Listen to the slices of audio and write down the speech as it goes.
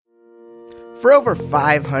For over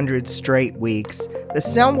 500 straight weeks, the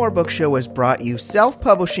Sell More Book Show has brought you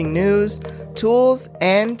self-publishing news, tools,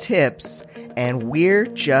 and tips, and we're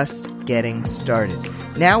just getting started.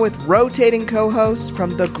 Now with rotating co-hosts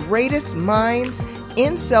from the greatest minds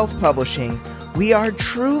in self-publishing, we are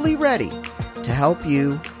truly ready to help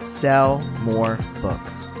you sell more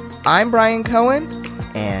books. I'm Brian Cohen,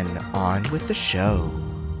 and on with the show.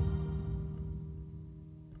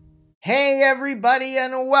 Hey everybody,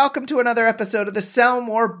 and welcome to another episode of the Sell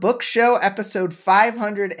More Book Show, episode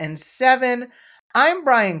 507. I'm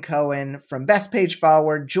Brian Cohen from Best Page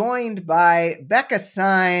Forward, joined by Becca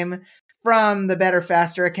Syme from the Better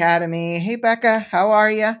Faster Academy. Hey Becca, how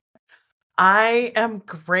are you? I am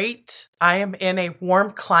great. I am in a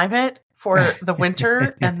warm climate for the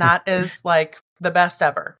winter, and that is like the best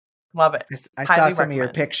ever. Love it. I saw some of your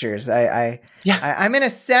pictures. I'm in a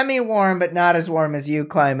semi-warm, but not as warm as you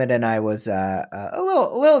climate, and I was a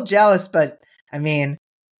little jealous. But I mean,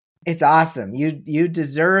 it's awesome. You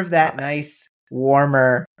deserve that nice,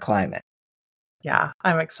 warmer climate. Yeah,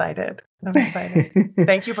 I'm excited.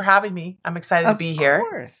 Thank you for having me. I'm excited to be here.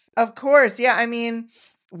 Of course. Yeah, I mean,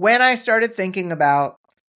 when I started thinking about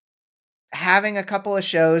having a couple of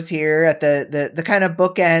shows here at the kind of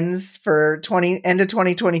bookends for end of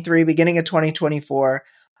 2023, beginning of 2024.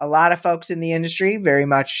 A lot of folks in the industry, very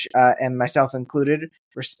much, and myself included,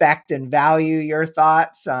 respect and value your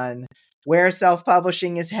thoughts on where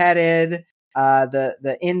self-publishing is headed,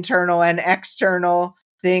 the internal and external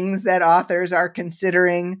things that authors are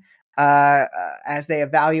considering as they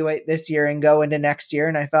evaluate this year and go into next year.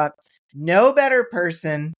 And I thought, no better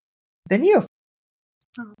person than you.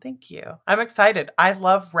 Oh, thank you. I'm excited. I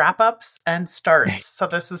love wrap-ups and starts, so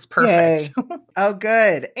this is perfect. Oh,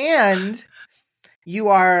 good. And you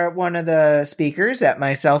are one of the speakers at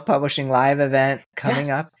my self-publishing live event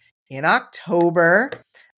coming up in October.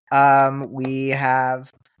 We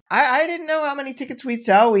have, I didn't know how many tickets we'd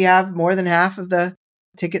sell. We have more than half of the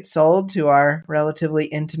tickets sold to our relatively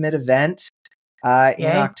intimate event in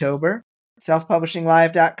October.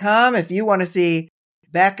 Selfpublishinglive.com. If you want to see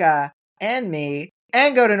Becca and me,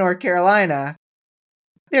 and go to North Carolina,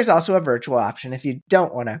 there's also a virtual option. If you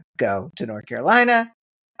don't want to go to North Carolina,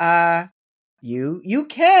 you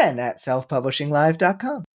can at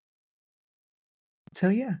selfpublishinglive.com. So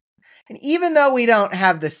yeah. And even though we don't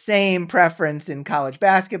have the same preference in college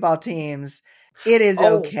basketball teams, it is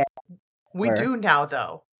okay. We do now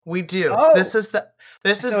though. We do. Oh. This is the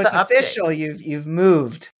it's official. Update. You've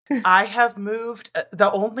moved. I have moved.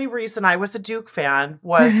 The only reason I was a Duke fan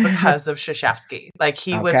was because of Krzyzewski. Like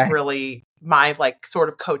he was really my sort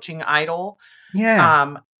of coaching idol.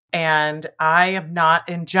 Yeah. And I am not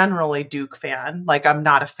in general a Duke fan. Like I'm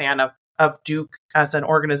not a fan of Duke as an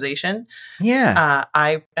organization. Yeah.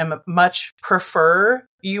 I am much prefer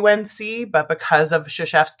UNC, but because of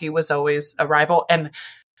Krzyzewski was always a rival, and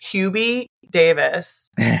Hubie Davis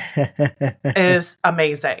is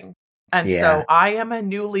amazing. And so I am a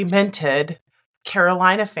newly minted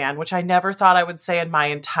Carolina fan, which I never thought I would say in my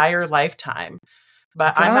entire lifetime.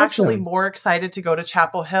 But I'm actually more excited to go to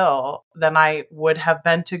Chapel Hill than I would have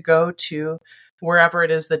been to go to wherever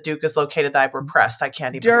it is that Duke is located that I've repressed. I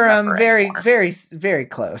can't even remember anymore. Very, very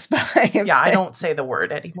close. Yeah, I don't say the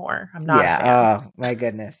word anymore. I'm not a fan. Oh, my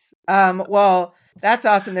goodness. Well, that's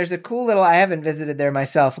awesome. There's a cool little, I haven't visited there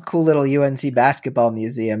myself, a cool little UNC basketball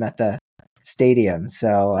museum at the stadium.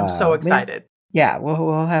 So I'm so excited.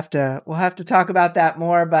 We'll have to talk about that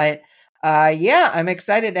more, but I'm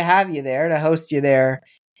excited to have you there, to host you there.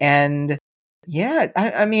 And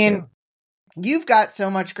I mean, you've got so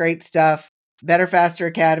much great stuff. Better Faster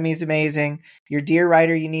Academy is amazing. Your Dear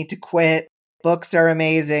Writer, You Need to Quit books are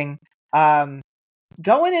amazing.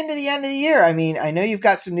 Going into the end of the year, I mean, I know you've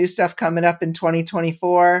got some new stuff coming up in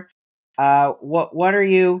 2024. What are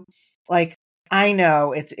you like? I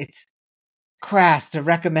know it's crass to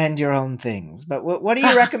recommend your own things, but what do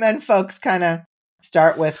you recommend folks kind of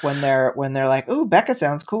start with when they're like, "Ooh, Becca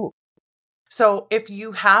sounds cool"? So if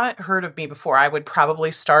you haven't heard of me before, I would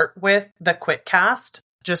probably start with the Quitcast,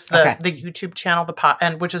 just the YouTube channel,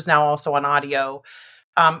 and which is now also on audio.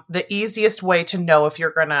 The easiest way to know if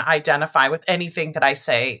you're going to identify with anything that I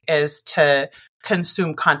say is to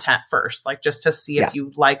consume content first, like just to see if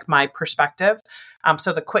you like my perspective.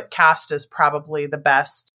 So the Quitcast is probably the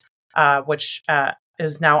best. Which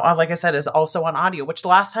is now, like I said, is also on audio, which the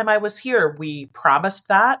last time I was here, we promised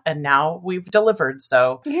that, and now we've delivered.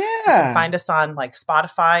 So you can find us on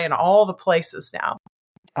Spotify and all the places now.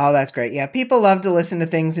 Oh, that's great. Yeah, people love to listen to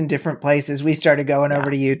things in different places. We started going over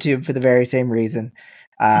to YouTube for the very same reason,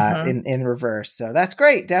 in reverse. So that's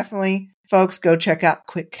great. Definitely, folks, go check out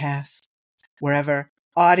Quitcast wherever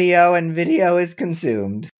audio and video is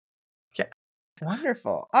consumed. Yeah.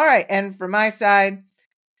 Wonderful. All right. And for my side,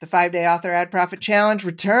 the 5-day author ad profit challenge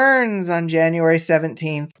returns on January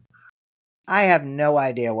 17th. I have no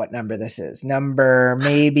idea what number this is. Number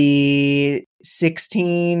maybe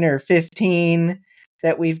 16 or 15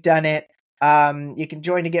 that we've done it. You can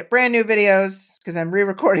join to get brand new videos because I'm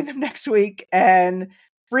re-recording them next week, and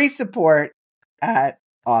free support at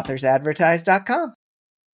authorsadvertise.com.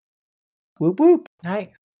 Whoop whoop. Nice.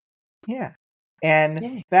 Yeah. And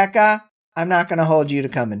Yay. Becca, I'm not going to hold you to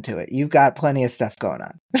come into it. You've got plenty of stuff going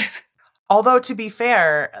on. Although, to be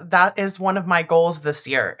fair, that is one of my goals this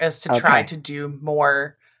year, is to try to do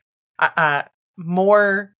more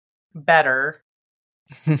better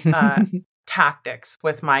tactics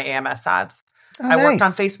with my AMS ads. I worked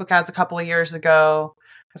on Facebook ads a couple of years ago.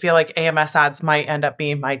 I feel like AMS ads might end up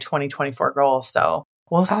being my 2024 goal. So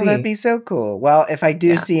we'll see. Oh, that'd be so cool. Well, if I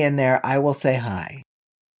do see in there, I will say hi.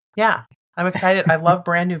 Yeah, I'm excited. I love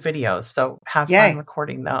brand new videos. So have fun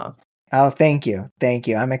recording those. Oh, thank you. Thank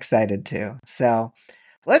you. I'm excited too. So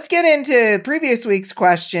let's get into previous week's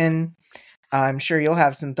question. I'm sure you'll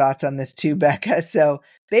have some thoughts on this too, Becca. So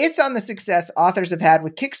based on the success authors have had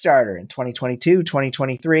with Kickstarter in 2022,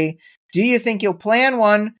 2023, do you think you'll plan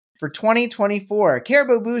one for 2024?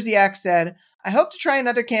 Caribou Buziak said, I hope to try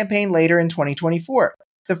another campaign later in 2024.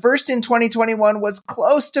 The first in 2021 was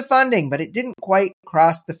close to funding, but it didn't quite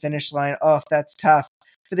cross the finish line. Oh, that's tough.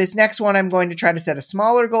 For this next one, I'm going to try to set a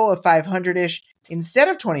smaller goal of 500-ish instead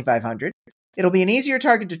of 2,500. It'll be an easier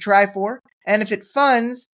target to try for, and if it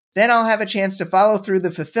funds, then I'll have a chance to follow through the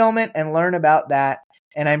fulfillment and learn about that.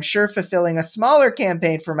 And I'm sure fulfilling a smaller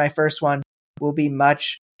campaign for my first one will be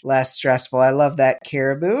much less stressful. I love that,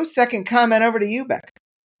 Caribou. Second comment over to you, Becca.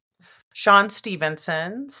 Sean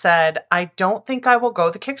Stevenson said, I don't think I will go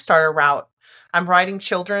the Kickstarter route. I'm writing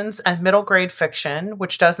children's and middle grade fiction,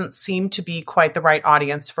 which doesn't seem to be quite the right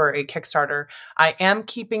audience for a Kickstarter. I am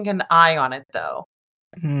keeping an eye on it, though.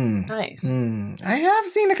 Nice. I have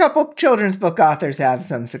seen a couple children's book authors have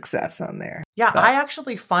some success on there. Yeah, I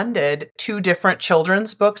actually funded 2 different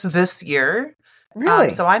children's books this year.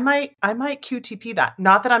 Really? So I might QTP that.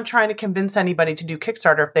 Not that I'm trying to convince anybody to do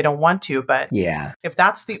Kickstarter if they don't want to, but if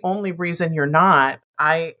that's the only reason you're not,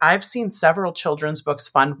 I've seen several children's books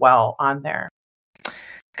fund well on there.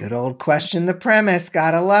 Good old question the premise.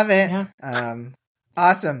 Gotta love it. Yeah.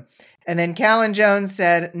 Awesome. And then Callan Jones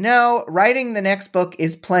said, no, writing the next book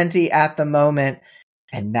is plenty at the moment.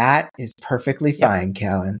 And that is perfectly fine,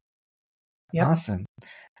 Callan. Yep. Awesome.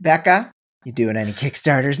 Becca, you doing any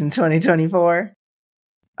Kickstarters in 2024?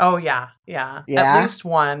 Oh, yeah. At least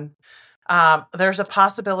one. There's a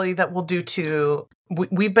possibility that we'll do 2.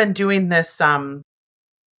 We've been doing this kind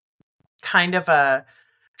of a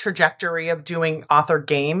trajectory of doing author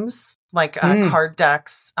games, like card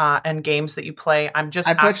decks and games that you play. I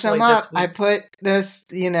put some up. I put this,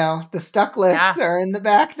 the stuck lists are in the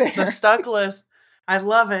back there. The stuck list. I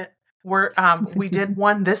love it. We did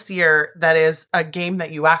one this year that is a game that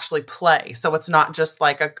you actually play. So it's not just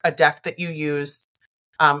like a deck that you use,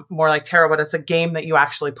 more like tarot, but it's a game that you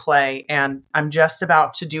actually play. And I'm just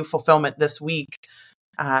about to do fulfillment this week.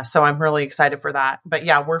 So I'm really excited for that. But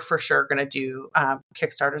yeah, we're for sure going to do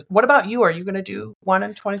Kickstarters. What about you? Are you going to do one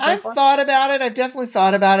in 2024? I've thought about it. I've definitely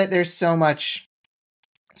thought about it. There's so much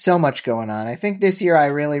going on. I think this year I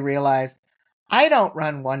really realized I don't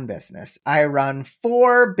run one business. I run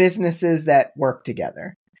 4 businesses that work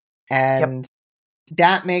together. And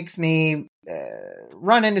that makes me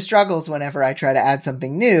run into struggles whenever I try to add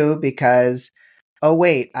something new because, oh,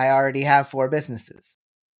 wait, I already have 4 businesses.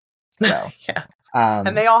 So,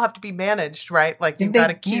 and they all have to be managed, right? Like you've got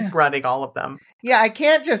to keep running all of them. Yeah, I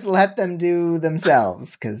can't just let them do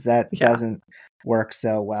themselves because that doesn't work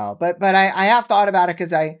so well. But I have thought about it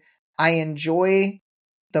because I enjoy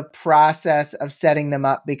the process of setting them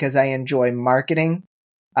up because I enjoy marketing.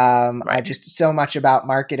 I just so much about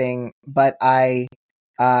marketing, but I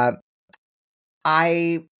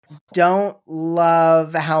don't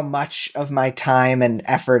love how much of my time and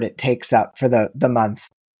effort it takes up for the month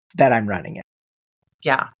that I'm running it.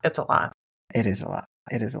 Yeah, it's a lot. It is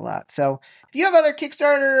a lot. So if you have other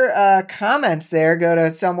Kickstarter comments there, go to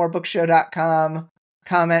sellmorebookshow.com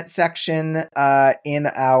comment section in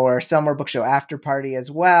our Sell More Book Show after party as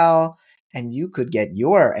well. And you could get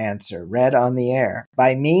your answer read on the air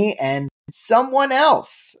by me and someone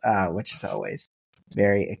else, which is always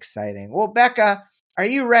very exciting. Well, Becca, are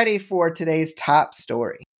you ready for today's top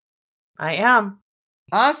story? I am.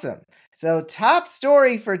 Awesome. So top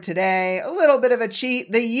story for today, a little bit of a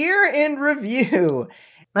cheat, the year in review.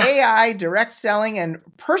 AI, direct selling, and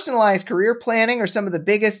personalized career planning are some of the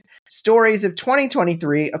biggest stories of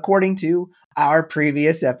 2023, according to our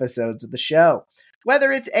previous episodes of the show.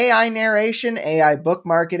 Whether it's AI narration, AI book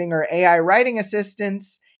marketing, or AI writing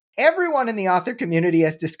assistance, everyone in the author community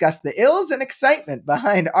has discussed the ills and excitement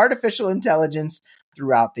behind artificial intelligence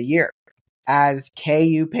throughout the year. As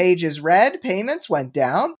KU pages read, payments went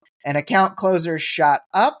down and account closers shot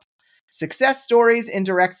up. Success stories in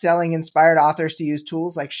direct selling inspired authors to use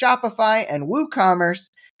tools like Shopify and WooCommerce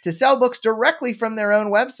to sell books directly from their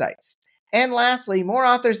own websites. And lastly, more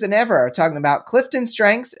authors than ever are talking about Clifton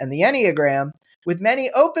Strengths and the Enneagram, with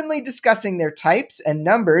many openly discussing their types and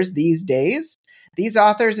numbers these days. These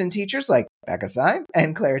authors and teachers like Becca Syme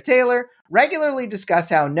and Claire Taylor regularly discuss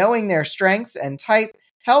how knowing their strengths and type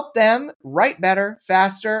help them write better,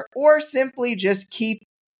 faster, or simply just keep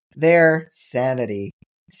their sanity.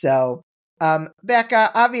 So,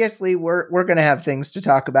 Becca, obviously we're going to have things to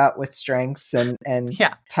talk about with strengths and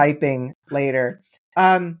typing later.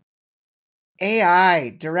 AI,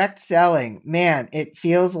 direct selling, man, it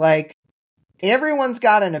feels like everyone's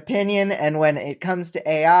got an opinion. And when it comes to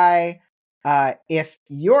AI, if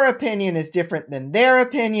your opinion is different than their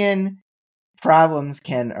opinion, problems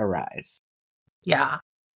can arise. Yeah.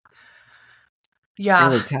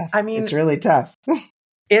 Yeah. It's really tough. I mean, it's really tough.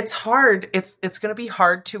 It's hard. It's going to be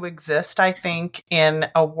hard to exist, I think, in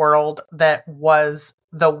a world that was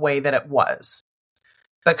the way that it was,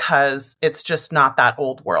 because it's just not that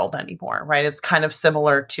old world anymore, right? It's kind of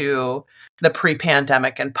similar to the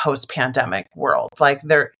pre-pandemic and post-pandemic world. Like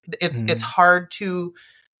it's hard to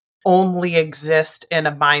only exist in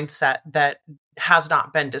a mindset that has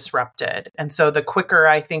not been disrupted. And so the quicker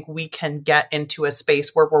I think we can get into a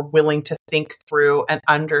space where we're willing to think through and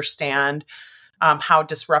understand how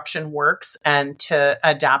disruption works and to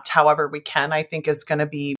adapt however we can, I think is going to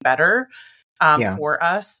be better for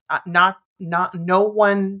us. No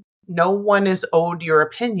one is owed your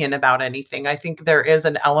opinion about anything. I think there is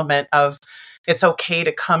an element of it's okay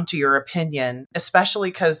to come to your opinion, especially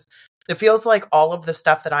because it feels like all of the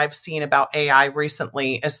stuff that I've seen about AI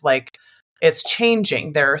recently is like, it's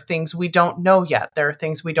changing. There are things we don't know yet. There are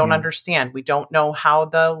things we don't understand. We don't know how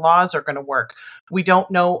the laws are going to work. We don't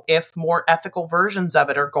know if more ethical versions of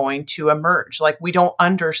it are going to emerge. Like, we don't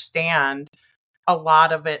understand a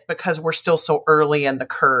lot of it because we're still so early in the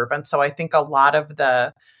curve. And so I think a lot of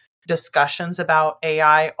the discussions about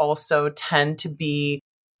AI also tend to be,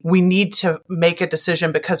 we need to make a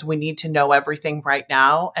decision because we need to know everything right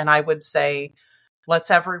now. And I would say,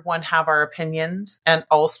 let's everyone have our opinions. And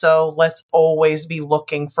also, let's always be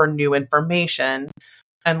looking for new information.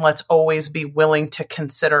 And let's always be willing to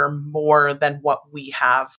consider more than what we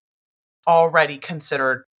have already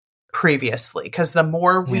considered previously. Because the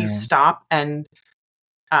more we stop and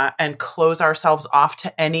close ourselves off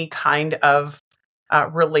to any kind of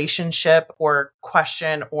relationship or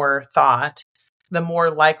question or thought, the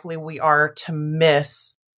more likely we are to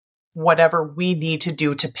miss whatever we need to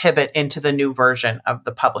do to pivot into the new version of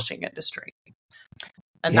the publishing industry.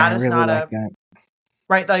 And that is really not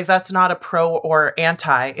right. Like, that's not a pro or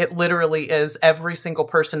anti. It literally is, every single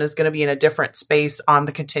person is going to be in a different space on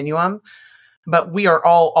the continuum, but we are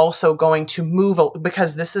all also going to move,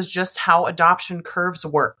 because this is just how adoption curves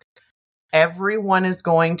work. Everyone is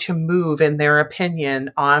going to move in their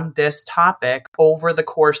opinion on this topic over the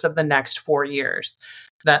course of the next 4 years.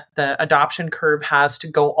 That the adoption curve has to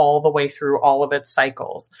go all the way through all of its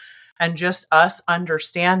cycles. And just us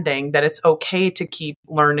understanding that it's okay to keep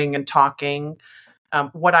learning and talking.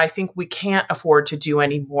 What I think we can't afford to do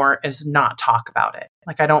anymore is not talk about it.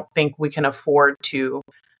 Like, I don't think we can afford to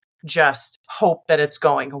just hope that it's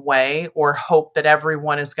going away or hope that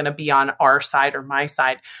everyone is going to be on our side or my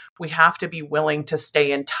side. We have to be willing to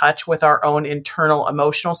stay in touch with our own internal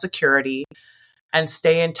emotional security and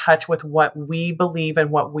stay in touch with what we believe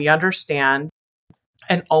and what we understand,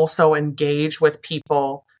 and also engage with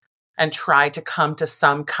people and try to come to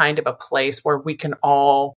some kind of a place where we can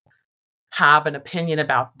all have an opinion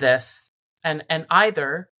about this. And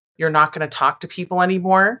either you're not going to talk to people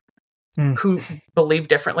anymore who believe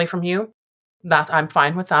differently from you. That I'm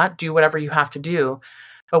fine with that. Do whatever you have to do.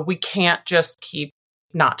 But we can't just keep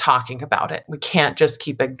not talking about it. We can't just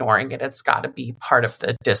keep ignoring it. It's got to be part of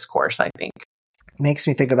the discourse, I think. Makes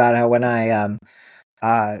me think about how when I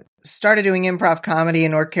started doing improv comedy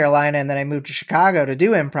in North Carolina, and then I moved to Chicago to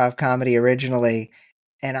do improv comedy originally,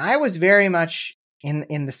 and I was very much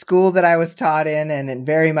in the school that I was taught in, and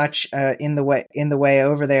very much in the way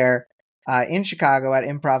over there in Chicago at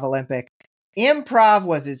Improv Olympic. Improv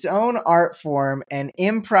was its own art form, and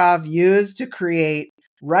improv used to create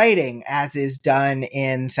writing, as is done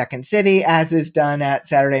in Second City, as is done at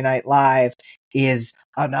Saturday Night Live, is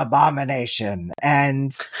an abomination.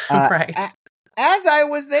 And Right. as I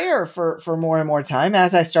was there for more and more time,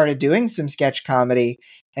 as I started doing some sketch comedy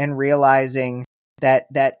and realizing that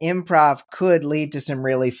improv could lead to some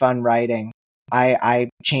really fun writing, I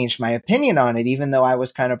changed my opinion on it, even though I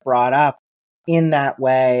was kind of brought up in that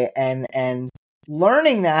way. And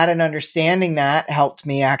learning that and understanding that helped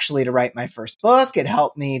me actually to write my first book. It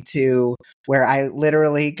helped me to where I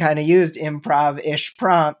literally kind of used improv-ish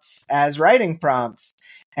prompts as writing prompts.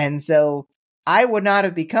 And so I would not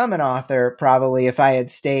have become an author probably if I had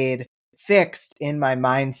stayed fixed in my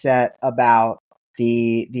mindset about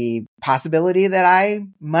the possibility that I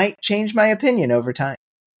might change my opinion over time.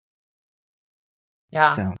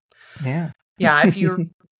 Yeah. So, yeah. Yeah.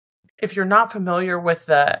 If you're not familiar with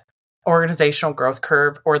the organizational growth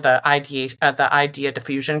curve or the idea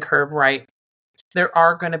diffusion curve, right? There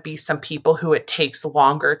are going to be some people who it takes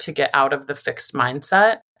longer to get out of the fixed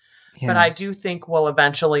mindset. Yeah. But I do think we'll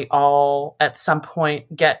eventually all at some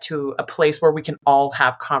point get to a place where we can all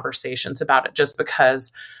have conversations about it, just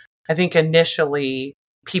because I think initially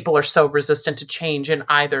people are so resistant to change in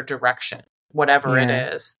either direction, whatever it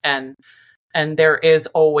is. And there is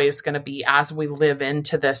always going to be, as we live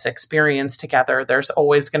into this experience together, there's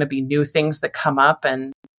always going to be new things that come up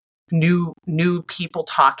and new people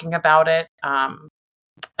talking about it,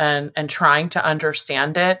 and trying to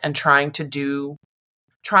understand it and trying to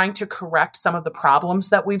correct some of the problems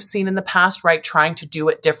that we've seen in the past, right? Trying to do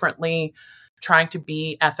it differently, trying to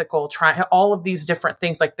be ethical, trying all of these different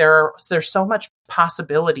things. Like there's so much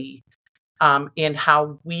possibility in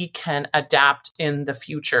how we can adapt in the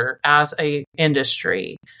future as a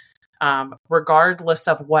industry, regardless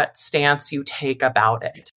of what stance you take about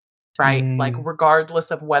it, right? Like regardless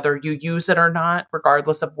of whether you use it or not,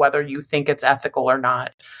 regardless of whether you think it's ethical or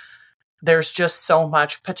not, there's just so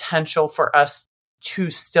much potential for us to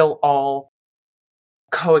still all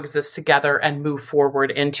coexist together and move forward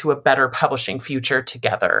into a better publishing future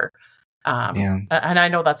together. And I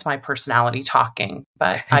know that's my personality talking,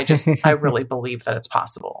 but I really believe that it's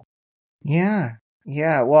possible. Yeah.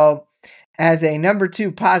 Yeah. Well, as a number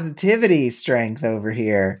 2 positivity strength over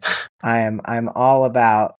here, I'm all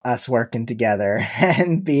about us working together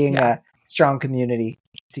and being a strong community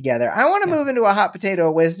together. I want to move into a hot potato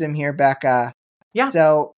of wisdom here, Becca. Yeah.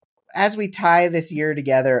 So as we tie this year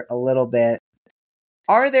together a little bit,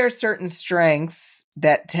 are there certain strengths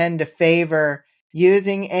that tend to favor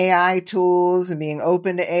using AI tools and being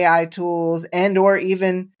open to AI tools, and or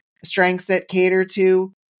even strengths that cater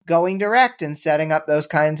to going direct and setting up those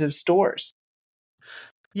kinds of stores?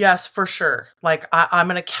 Yes, for sure. Like I'm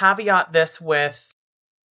going to caveat this with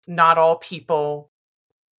not all people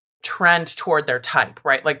trend toward their type,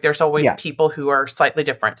 right? Like there's always people who are slightly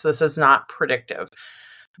different. So this is not predictive.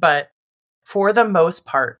 But for the most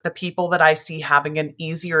part, the people that I see having an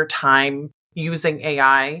easier time using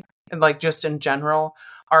AI, and like just in general,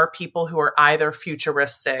 are people who are either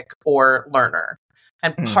futuristic or learner.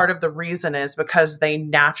 And part of the reason is because they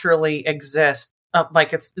naturally exist.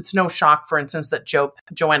 Like it's no shock, for instance, that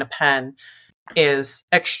Joanna Penn is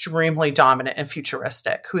extremely dominant and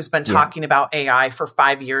futuristic, who's been talking about AI for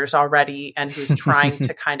 5 years already, and who's trying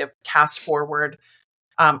to kind of cast forward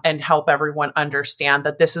and help everyone understand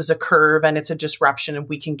that this is a curve and it's a disruption and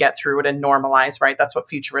we can get through it and normalize, right? That's what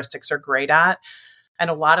futuristics are great at. And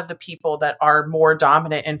a lot of the people that are more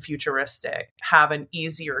dominant and futuristic have an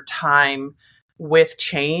easier time with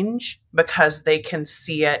change because they can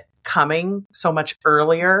see it coming so much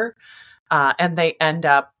earlier, and they end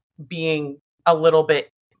up being a little bit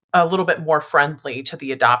more friendly to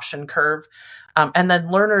the adoption curve. And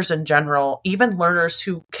then learners in general, even learners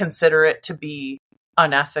who consider it to be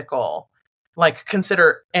unethical, like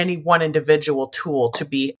consider any one individual tool to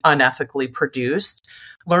be unethically produced,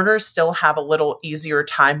 learners still have a little easier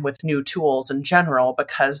time with new tools in general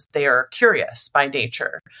because they are curious by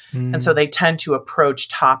nature. And so they tend to approach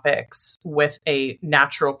topics with a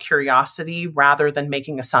natural curiosity rather than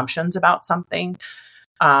making assumptions about something.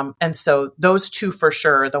 And so those two for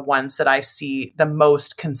sure are the ones that I see the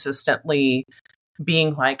most consistently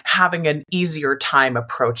being like having an easier time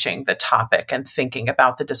approaching the topic and thinking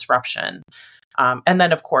about the disruption. And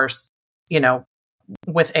then, of course,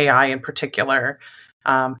 with AI in particular,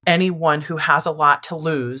 anyone who has a lot to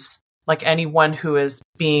lose, like anyone who is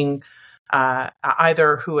being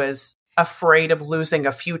either who is afraid of losing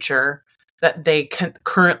a future that they can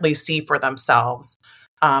currently see for themselves,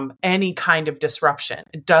 any kind of disruption.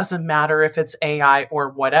 It doesn't matter if it's AI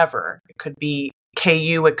or whatever. It could be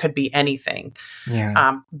KU, it could be anything.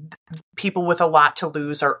 Yeah. People with a lot to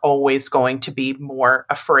lose are always going to be more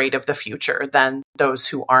afraid of the future than those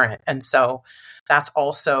who aren't. And so that's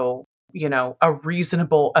also, a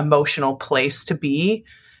reasonable emotional place to be,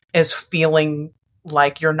 is feeling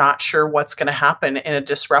like you're not sure what's going to happen in a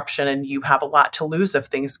disruption and you have a lot to lose if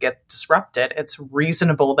things get disrupted. It's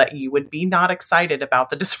reasonable that you would be not excited about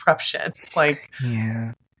the disruption. Like,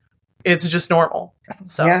 yeah, it's just normal.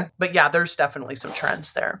 So, yeah. But yeah, there's definitely some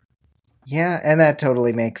trends there. Yeah, and that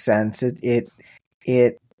totally makes sense.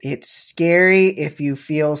 It's scary if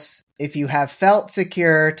you have felt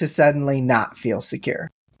secure to suddenly not feel secure.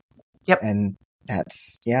 Yep. And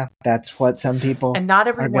that's what some people and not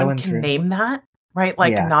everyone can name that, right?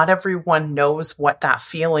 Like not everyone knows what that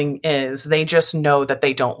feeling is. They just know that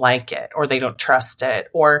they don't like it, or they don't trust it,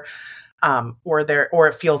 or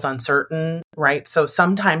it feels uncertain, right? So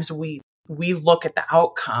sometimes we look at the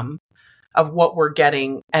outcome of what we're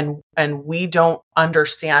getting, and we don't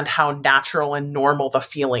understand how natural and normal the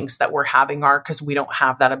feelings that we're having are, because we don't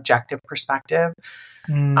have that objective perspective.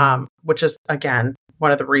 Which is, again,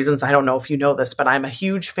 one of the reasons, I don't know if you know this, but I'm a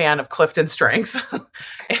huge fan of Clifton Strengths.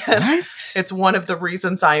 And what? It's one of the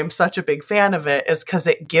reasons I am such a big fan of it, is because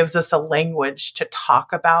it gives us a language to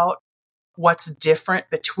talk about what's different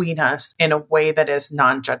between us in a way that is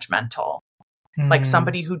non-judgmental. Like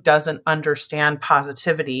somebody who doesn't understand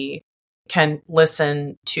positivity can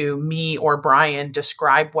listen to me or Brian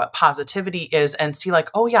describe what positivity is and see like,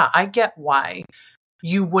 oh yeah, I get why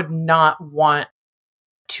you would not want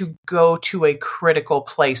to go to a critical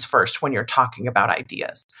place first when you're talking about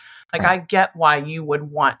ideas. Like, I get why you would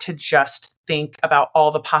want to just think about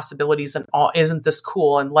all the possibilities and all, isn't this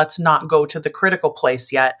cool? And let's not go to the critical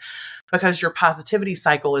place yet, because your positivity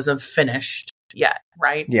cycle isn't finished yet,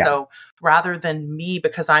 right? Yeah. So rather than me,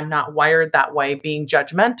 because I'm not wired that way, being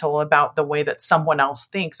judgmental about the way that someone else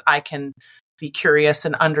thinks, I can be curious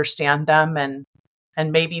and understand them, and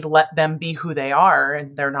maybe let them be who they are,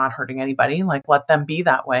 and they're not hurting anybody. Like, let them be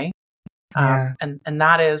that way. Yeah. And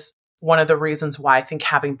that is one of the reasons why I think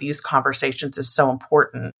having these conversations is so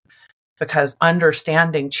important, because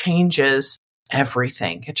understanding changes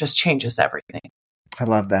everything. It just changes everything. I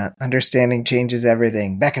love that. Understanding changes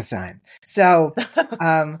everything. Becca Syme. So,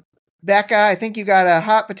 Becca, I think you got a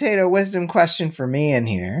hot potato wisdom question for me in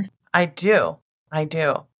here. I do.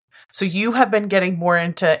 So you have been getting more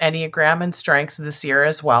into Enneagram and strengths this year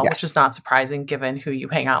as well, Yes. which is not surprising given who you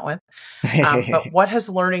hang out with. But what has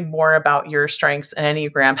learning more about your strengths and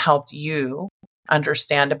Enneagram helped you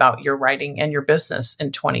understand about your writing and your business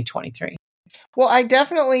in 2023? Well, I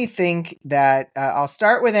definitely think that I'll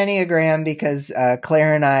start with Enneagram, because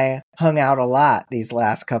Claire and I hung out a lot these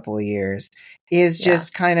last couple of years, is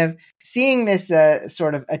just kind of seeing this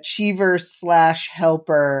sort of achiever /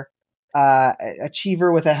 helper,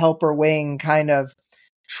 achiever with a helper wing, kind of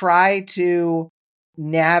try to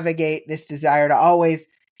navigate this desire to always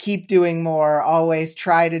keep doing more, always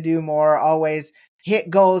try to do more, always hit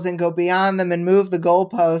goals and go beyond them and move the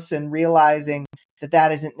goalposts, and realizing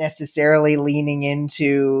that isn't necessarily leaning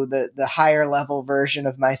into the higher level version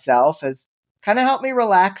of myself, has kind of helped me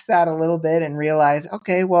relax that a little bit and realize,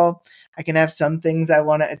 okay, well, I can have some things I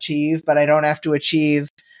want to achieve, but I don't have to achieve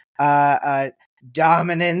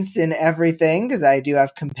dominance in everything, because I do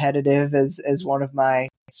have competitive as one of my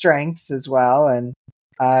strengths as well.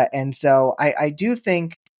 And so I do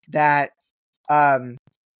think that I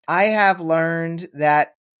have learned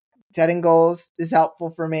that setting goals is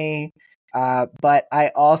helpful for me. But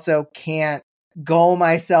I also can't goal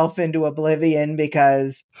myself into oblivion,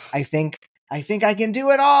 because I think I can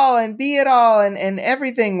do it all and be it all and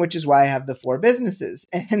everything, which is why I have the 4 businesses.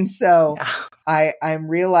 And so I'm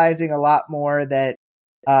realizing a lot more that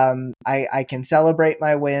I can celebrate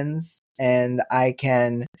my wins, and I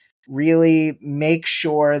can really make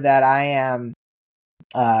sure that I am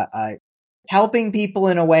helping people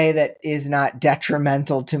in a way that is not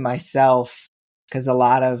detrimental to myself. Because a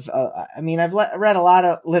lot of, I've read a lot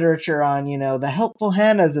of literature on, the helpful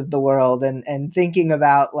Hannahs of the world, and thinking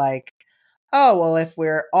about like, oh, well, if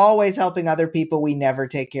we're always helping other people, we never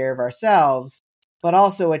take care of ourselves. But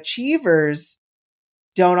also achievers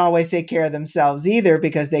don't always take care of themselves either,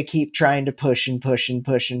 because they keep trying to push and push and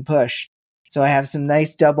push and push. So I have some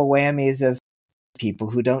nice double whammies of people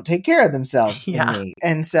who don't take care of themselves in me.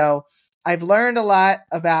 And so I've learned a lot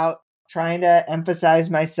about trying to emphasize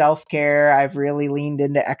my self-care. I've really leaned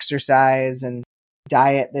into exercise and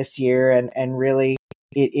diet this year, and really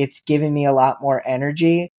it's given me a lot more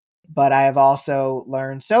energy. But I have also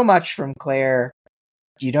learned so much from Claire.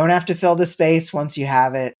 You don't have to fill the space once you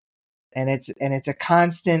have it. And it's a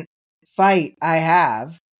constant fight I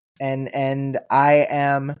have. And I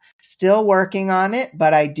am still working on it,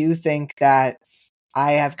 but I do think that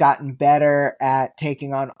I have gotten better at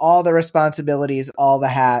taking on all the responsibilities, all the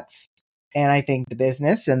hats. And I think the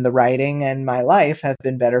business and the writing and my life have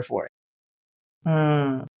been better for it.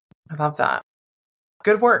 I love that.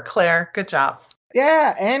 Good work, Claire. Good job.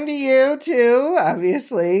 Yeah, and to you too.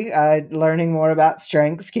 Obviously, learning more about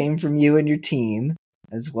strengths came from you and your team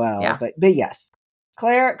as well. Yeah. But yes,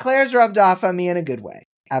 Claire's rubbed off on me in a good way.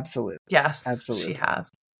 Absolutely. Yes, absolutely. She has.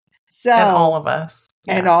 So, and all of us.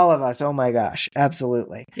 Yeah. And all of us. Oh my gosh.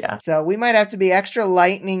 Absolutely. Yeah. So we might have to be extra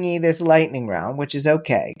lightning-y this lightning round, which is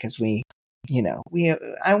okay because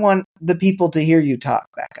I want the people to hear you talk,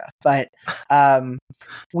 Becca. But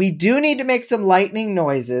we do need to make some lightning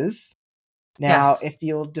noises. Now, if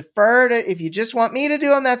you'll defer to, if you just want me to do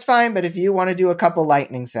them, that's fine. But if you want to do a couple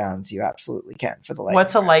lightning sounds, you absolutely can for the lightning.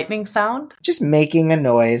 What's a lightning sound? Just making a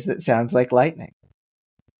noise that sounds like lightning.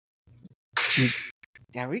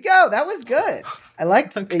 There we go. That was good. I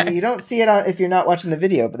liked okay. You don't see it if you're not watching the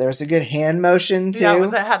video, but there was a good hand motion too. Yeah,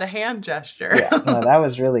 it had a hand gesture. Yeah, no, that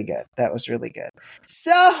was really good. That was really good.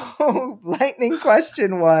 So, lightning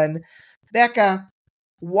question 1. Becca,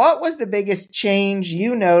 what was the biggest change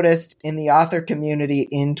you noticed in the author community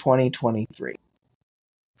in 2023?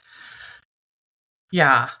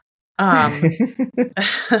 Yeah.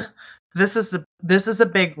 This is a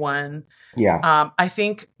big one. Yeah. I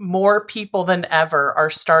think more people than ever are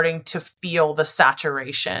starting to feel the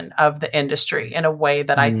saturation of the industry in a way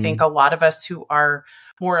that I think a lot of us who are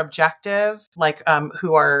more objective, like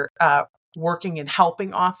who are working and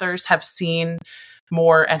helping authors, have seen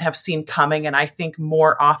more and have seen coming. And I think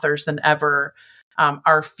more authors than ever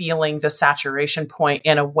are feeling the saturation point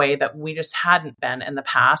in a way that we just hadn't been in the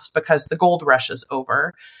past because the gold rush is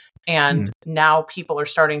over. And now people are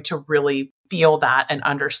starting to really feel that and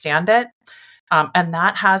understand it. And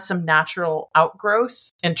that has some natural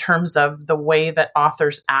outgrowth in terms of the way that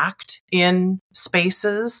authors act in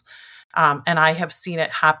spaces. And I have seen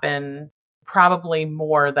it happen probably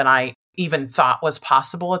more than I even thought was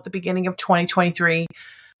possible at the beginning of 2023.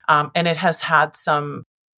 And it has had some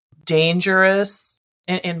dangerous,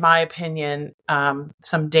 in my opinion,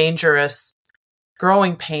 some dangerous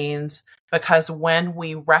growing pains, because when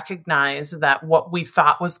we recognize that what we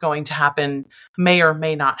thought was going to happen may or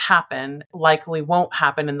may not happen, likely won't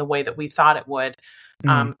happen in the way that we thought it would,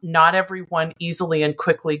 not everyone easily and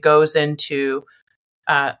quickly goes into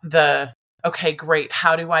okay, great.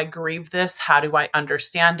 How do I grieve this? How do I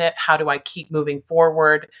understand it? How do I keep moving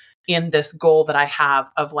forward in this goal that I have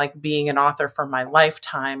of like being an author for my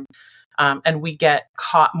lifetime? And we get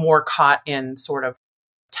more caught in sort of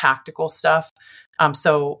tactical stuff.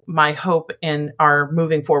 So my hope in our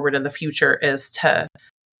moving forward in the future is to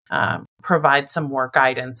provide some more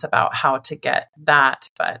guidance about how to get that.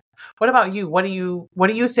 But what about you? What do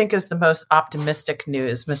you think is the most optimistic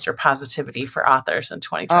news, Mr. Positivity, for authors in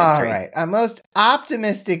 2023? All right. Most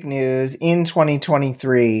optimistic news in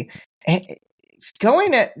 2023.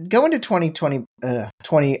 Going to 2020,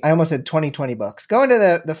 I almost said 2020 books. Going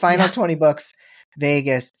to the final 20 books,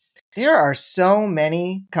 Vegas. There are so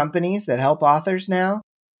many companies that help authors now.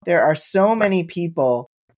 There are so many people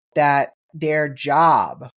that their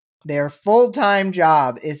full-time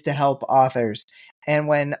job is to help authors. And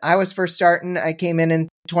when I was first starting, I came in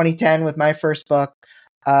 2010 with my first book,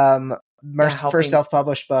 first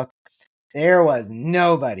self-published book. There was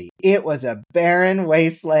nobody. It was a barren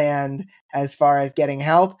wasteland as far as getting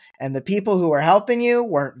help. And the people who were helping you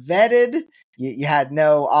weren't vetted. You had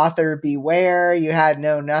no author beware. You had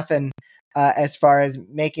no nothing as far as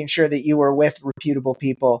making sure that you were with reputable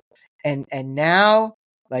people. And now,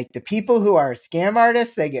 like the people who are scam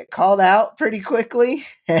artists, they get called out pretty quickly,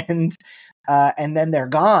 and then they're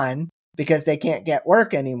gone because they can't get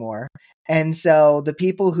work anymore. And so the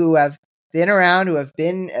people who have been around, who have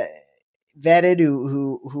been vetted,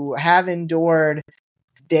 who have endured,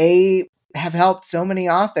 they have helped so many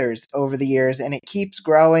authors over the years, and it keeps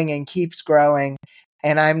growing and keeps growing.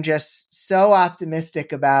 And I'm just so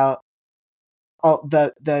optimistic about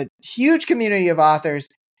the huge community of authors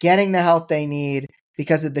getting the help they need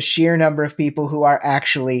because of the sheer number of people who are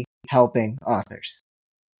actually helping authors.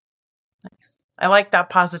 Nice. I like that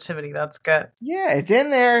positivity. That's good. Yeah, it's in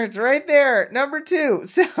there. It's right there. Number 2.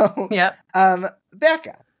 So,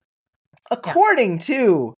 Becca, according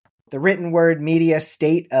to the Written Word Media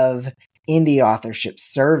State of Indie Authorship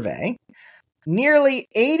Survey, nearly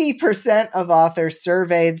 80% of authors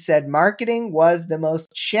surveyed said marketing was the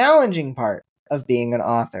most challenging part of being an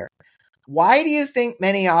author. Why do you think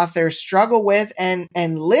many authors struggle with and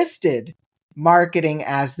listed marketing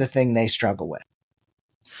as the thing they struggle with?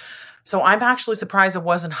 So I'm actually surprised it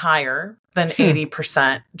wasn't higher than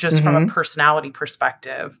 80%, just from a personality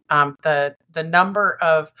perspective. The number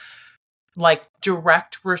of like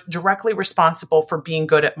directly responsible for being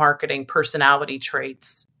good at marketing personality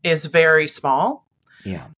traits is very small.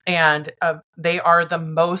 Yeah. And they are the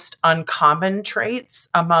most uncommon traits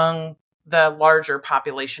among the larger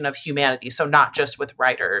population of humanity. So not just with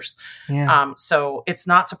writers. Yeah. So it's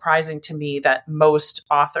not surprising to me that most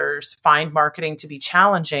authors find marketing to be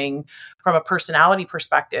challenging from a personality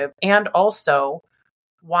perspective. And also,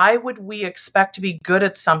 why would we expect to be good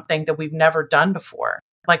at something that we've never done before?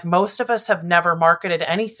 Like most of us have never marketed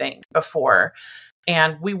anything before,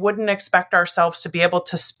 and we wouldn't expect ourselves to be able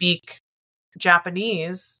to speak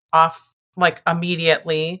Japanese off like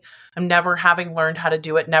immediately, and never having learned how to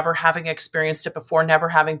do it, never having experienced it before, never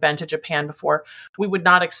having been to Japan before. We would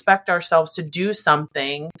not expect ourselves to do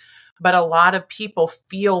something, but a lot of people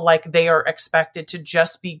feel like they are expected to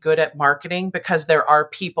just be good at marketing because there are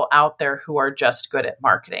people out there who are just good at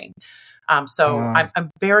marketing. I'm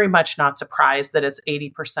very much not surprised that it's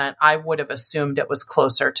 80%. I would have assumed it was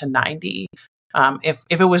closer to 90. If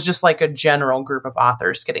it was just like a general group of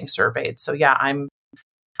authors getting surveyed. So yeah,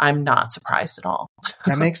 I'm not surprised at all.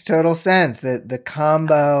 That makes total sense. The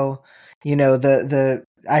combo,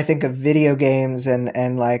 I think of video games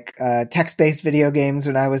and like text-based video games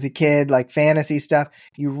when I was a kid, like fantasy stuff.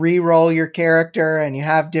 You re-roll your character and you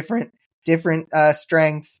have different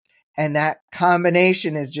strengths, and that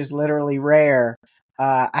combination is just literally rare.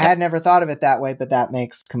 I had never thought of it that way, but that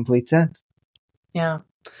makes complete sense. Yeah.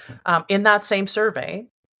 In that same survey,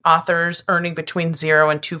 authors earning between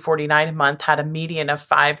 $0 and $249 a month had a median of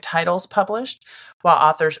 5 titles published, while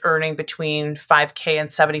authors earning between $5K and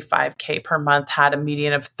 $75K per month had a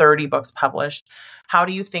median of 30 books published. How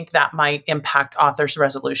do you think that might impact authors'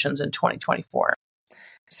 resolutions in 2024?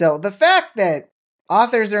 So the fact that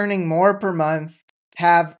authors earning more per month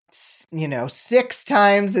have, 6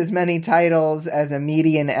 times as many titles as a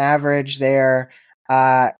median average there,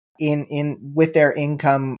 in with their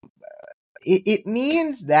income, it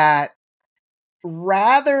means that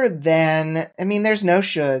rather than, there's no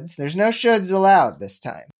shoulds allowed this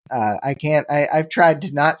time. I've tried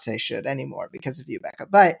to not say should anymore because of you, Becca,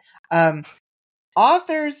 but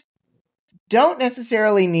authors don't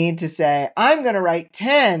necessarily need to say, I'm going to write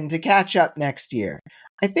 10 to catch up next year.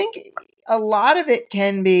 I think a lot of it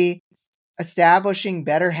can be establishing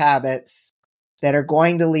better habits that are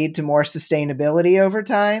going to lead to more sustainability over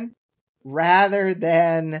time, rather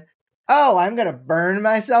than, I'm going to burn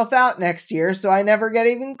myself out next year so I never get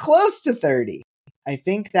even close to 30. I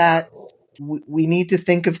think that we need to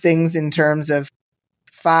think of things in terms of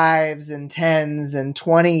 5s and 10s and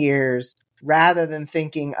 20 years, rather than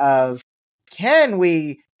thinking of, can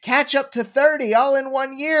we catch up to 30 all in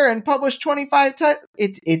 1 year and publish 25 titles?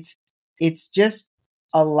 It's just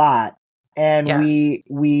a lot. And yes.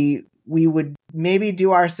 we would maybe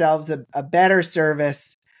do ourselves a better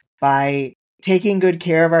service by taking good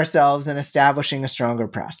care of ourselves and establishing a stronger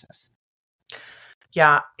process.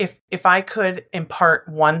 Yeah, if I could impart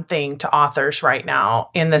one thing to authors right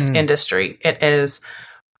now in this industry, it is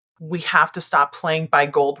we have to stop playing by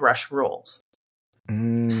gold rush rules.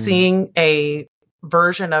 Seeing a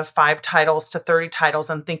version of 5 titles to 30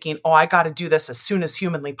 titles and thinking, I got to do this as soon as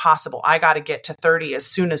humanly possible. I got to get to 30 as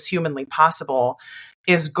soon as humanly possible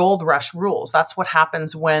is gold rush rules. That's what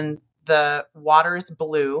happens when the water is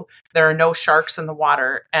blue, there are no sharks in the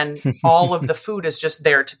water, and all of the food is just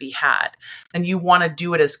there to be had. And you want to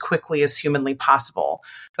do it as quickly as humanly possible.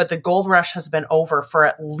 But the gold rush has been over for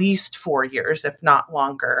at least 4 years, if not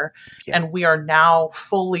longer. Yeah. And we are now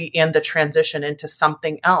fully in the transition into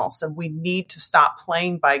something else. And we need to stop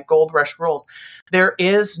playing by gold rush rules. There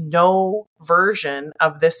is no version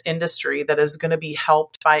of this industry that is going to be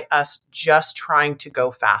helped by us just trying to go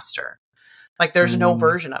faster. Like there's no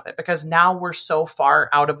version of it, because now we're so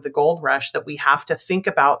far out of the gold rush that we have to think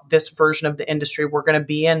about this version of the industry we're going to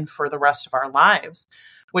be in for the rest of our lives,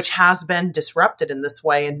 which has been disrupted in this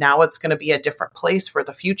way. And now it's going to be a different place for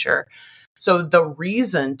the future. So the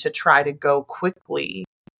reason to try to go quickly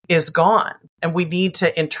is gone. And we need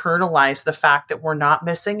to internalize the fact that we're not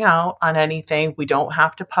missing out on anything. We don't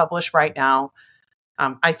have to publish right now.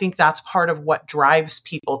 I think that's part of what drives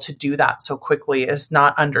people to do that so quickly, is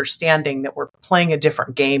not understanding that we're playing a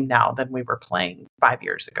different game now than we were playing 5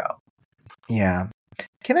 years ago. Yeah.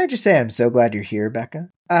 Can I just say I'm so glad you're here, Becca?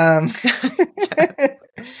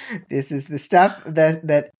 This is the stuff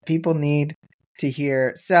that people need to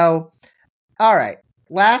hear. So, all right.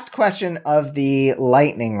 Last question of the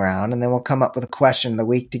lightning round, and then we'll come up with a question of the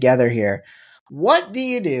week together here. What do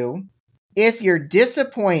you do if you're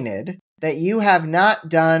disappointed that you have not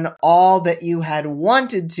done all that you had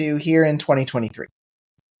wanted to here in 2023?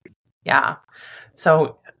 Yeah.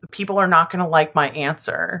 So people are not going to like my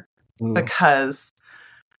answer because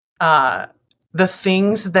the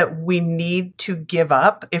things that we need to give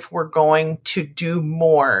up if we're going to do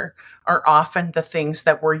more are often the things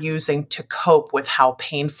that we're using to cope with how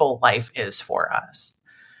painful life is for us.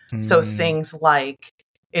 So things like,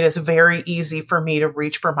 it is very easy for me to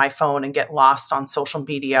reach for my phone and get lost on social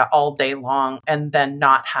media all day long and then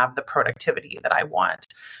not have the productivity that I want.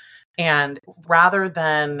 And rather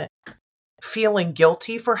than feeling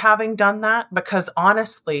guilty for having done that, because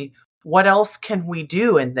honestly, what else can we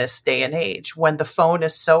do in this day and age when the phone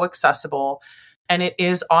is so accessible and it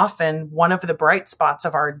is often one of the bright spots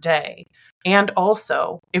of our day? And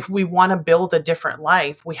also, if we want to build a different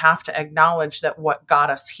life, we have to acknowledge that what got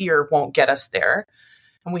us here won't get us there.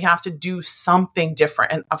 And we have to do something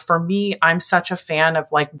different. And for me, I'm such a fan of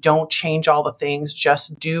like, don't change all the things,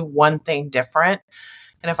 just do one thing different.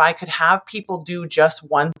 And if I could have people do just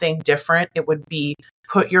one thing different, it would be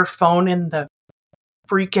put your phone in the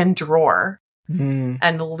freaking drawer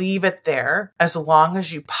and leave it there as long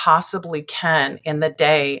as you possibly can in the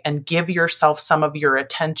day and give yourself some of your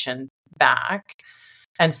attention back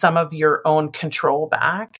and some of your own control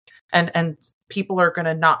back. And people are going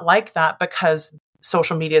to not like that because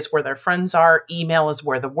social media is where their friends are. Email is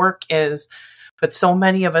where the work is. But so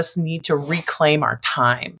many of us need to reclaim our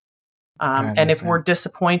time. And if we're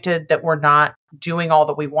disappointed that we're not doing all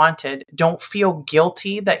that we wanted, don't feel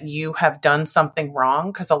guilty that you have done something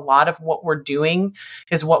wrong, because a lot of what we're doing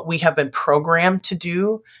is what we have been programmed to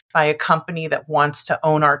do by a company that wants to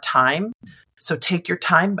own our time. So take your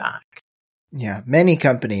time back. Yeah, many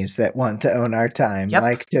companies that want to own our time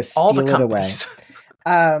like to steal it away.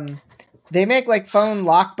 They make like phone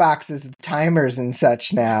lock boxes with timers and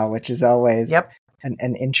such now, which is always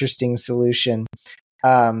an interesting solution.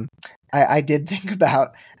 I did think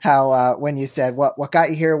about how when you said what got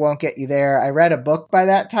you here won't get you there. I read a book by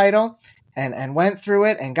that title and went through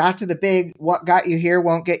it and got to the big what got you here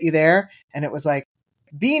won't get you there. And it was like,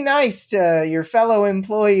 be nice to your fellow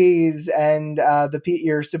employees and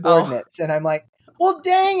your subordinates. And I'm like, well,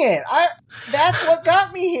 dang it. That's what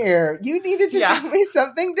got me here. You needed to tell me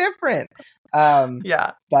something different. But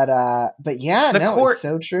yeah, it's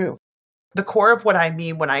so true. The core of what I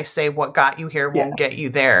mean when I say what got you here won't get you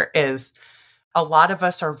there is a lot of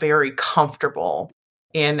us are very comfortable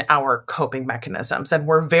in our coping mechanisms, and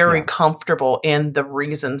we're very comfortable in the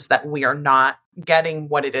reasons that we are not getting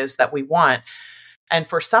what it is that we want. And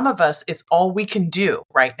for some of us, it's all we can do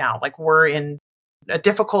right now. Like, we're in a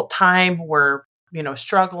difficult time. We're,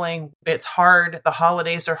 struggling. It's hard. The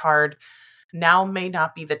holidays are hard. Now may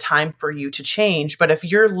not be the time for you to change. But if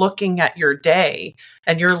you're looking at your day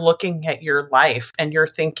and you're looking at your life and you're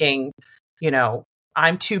thinking,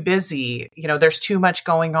 I'm too busy, there's too much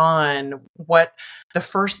going on. The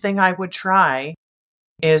first thing I would try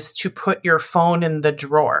is to put your phone in the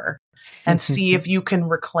drawer and see if you can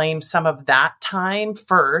reclaim some of that time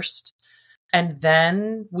first. And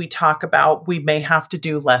then we talk about, we may have to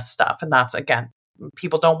do less stuff. And that's, again,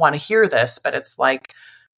 people don't want to hear this, but it's like,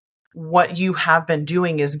 what you have been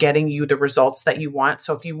doing is getting you the results that you want.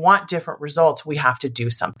 So if you want different results, we have to do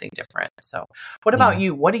something different. So what about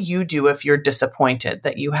you? What do you do if you're disappointed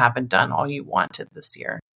that you haven't done all you wanted this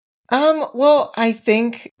year? Well, I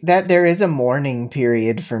think that there is a mourning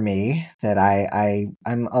period for me that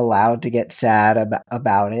I'm allowed to get sad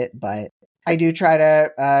about it, but I do try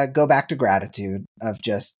to go back to gratitude of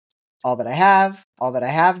just all that I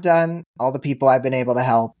have done, all the people I've been able to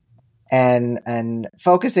help. And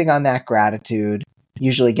focusing on that gratitude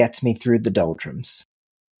usually gets me through the doldrums.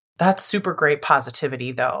 That's super great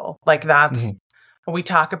positivity, though. Like, that's when we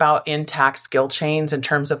talk about intact skill chains in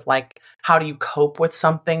terms of like, how do you cope with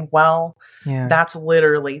something well? Yeah. That's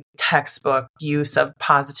literally textbook use of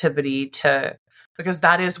positivity because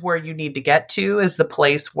that is where you need to get to, is the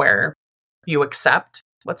place where you accept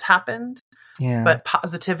what's happened. Yeah. But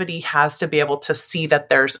positivity has to be able to see that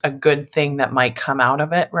there's a good thing that might come out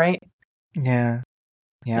of it, right? Yeah.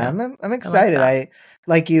 I'm excited. I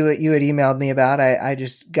like you had emailed me about. I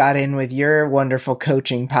just got in with your wonderful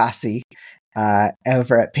coaching posse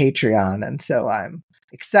over at Patreon, and so I'm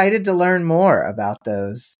excited to learn more about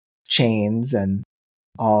those chains and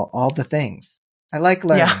all the things. I like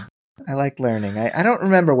learning. Yeah. I like learning. I don't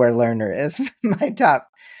remember where learner is my top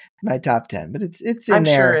 10, but it's in I'm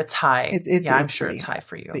there. I'm sure it's high. I'm sure it's high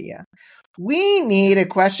for you. But yeah, we need a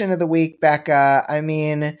question of the week, Becca. I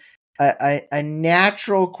mean, a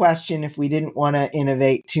natural question, if we didn't want to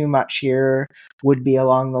innovate too much here, would be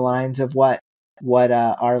along the lines of what what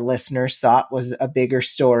our listeners thought was a bigger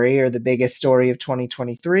story or the biggest story of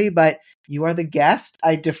 2023, but you are the guest.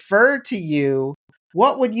 I defer to you.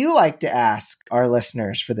 What would you like to ask our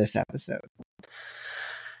listeners for this episode?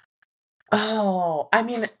 Oh, I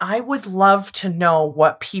mean, I would love to know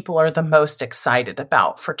what people are the most excited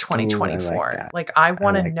about for 2024. I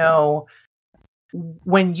want to know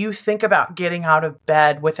when you think about getting out of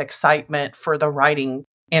bed with excitement for the writing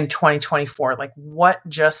in 2024, what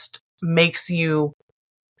just makes you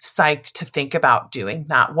psyched to think about doing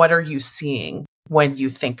that? What are you seeing when you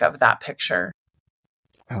think of that picture?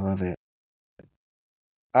 I love it.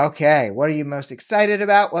 Okay, what are you most excited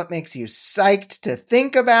about? What makes you psyched to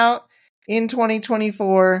think about in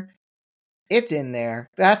 2024? It's in there.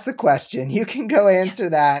 That's the question. You can go answer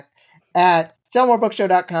that at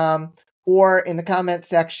sellmorebookshow.com or in the comment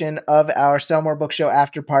section of our Sell More Book Show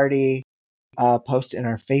after party post in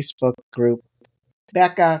our Facebook group.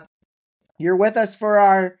 Becca, you're with us for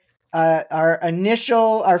our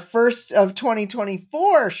first of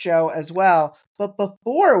 2024 show as well. But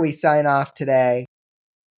before we sign off today,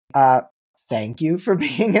 thank you for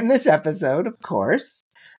being in this episode, of course.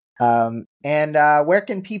 And where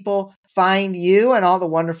can people find you and all the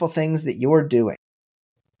wonderful things that you're doing?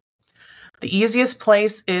 The easiest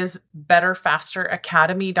place is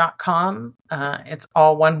betterfasteracademy.com. It's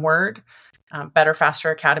all one word,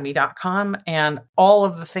 betterfasteracademy.com. And all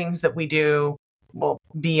of the things that we do will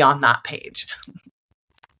be on that page.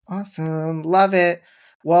 Awesome. Love it.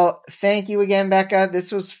 Well, thank you again, Becca.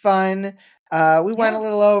 This was fun. We went a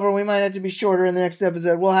little over. We might have to be shorter in the next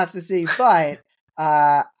episode. We'll have to see. But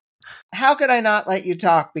how could I not let you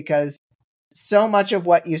talk? Because so much of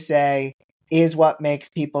what you say is what makes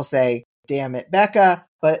people say, damn it, Becca.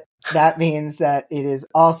 But that means that it is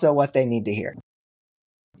also what they need to hear.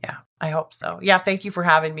 Yeah, I hope so. Yeah, thank you for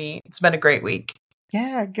having me. It's been a great week.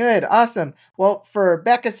 Yeah, good. Awesome. Well, for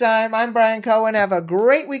Becca Syme, I'm Brian Cohen. Have a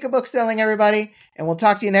great week of book selling, everybody. And we'll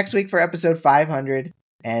talk to you next week for episode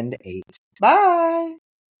 508. Bye.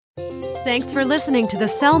 Thanks for listening to the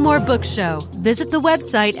Sell More Book Show. Visit the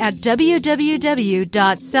website at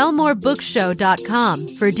www.sellmorebookshow.com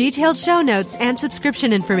for detailed show notes and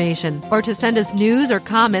subscription information, or to send us news or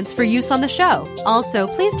comments for use on the show. Also,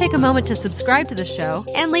 please take a moment to subscribe to the show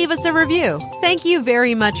and leave us a review. Thank you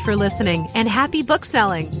very much for listening, and happy book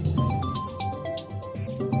selling.